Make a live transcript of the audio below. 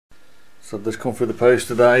So I've just come through the post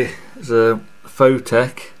today. It's a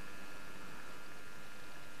Fotek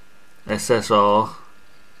SSR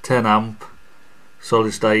 10 amp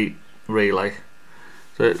solid state relay.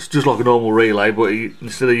 So it's just like a normal relay, but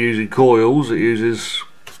instead of using coils it uses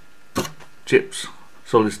chips,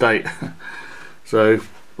 solid state. So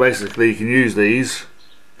basically you can use these.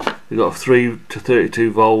 You've got a 3 to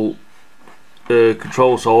 32 volt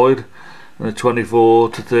control side and a 24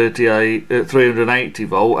 to 380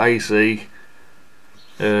 volt AC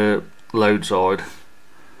load side.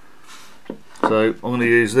 So I'm going to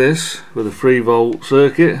use this with a 3 volt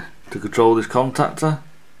circuit to control this contactor.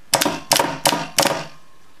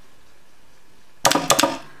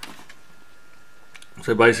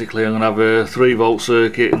 So basically I'm going to have a 3 volt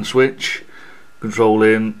circuit and switch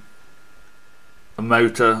controlling a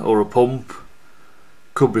motor or a pump.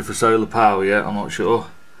 Could be for solar power yet, I'm not sure.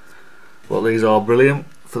 But these are brilliant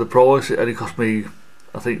for the price. It only cost me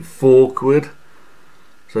I think £4.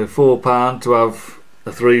 So £4 to have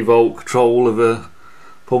a 3 volt control of a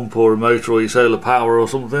pump or a motor or your solar power or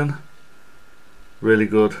something. Really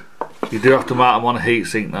good. You do have to mount them on a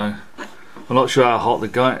heatsink though. I'm not sure how hot they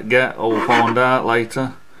get, I'll find out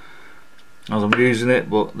later as I'm using it,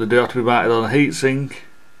 but they do have to be mounted on a heatsink,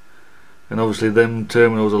 and obviously them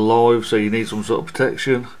terminals are live, so you need some sort of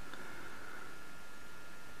protection.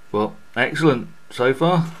 But excellent so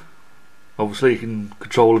far. Obviously you can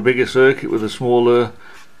control a bigger circuit with a smaller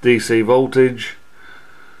DC voltage,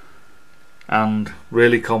 and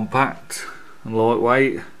really compact and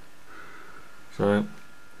lightweight, so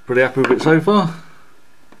pretty happy with it so far.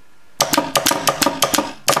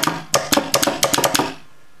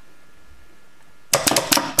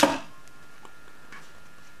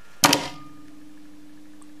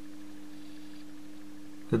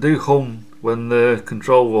 They do hum when the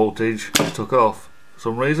control voltage is took off for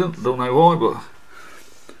some reason, don't know why, but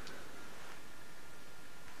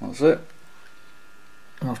that's it.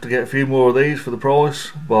 I'll have to get a few more of these for the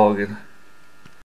price, bargain.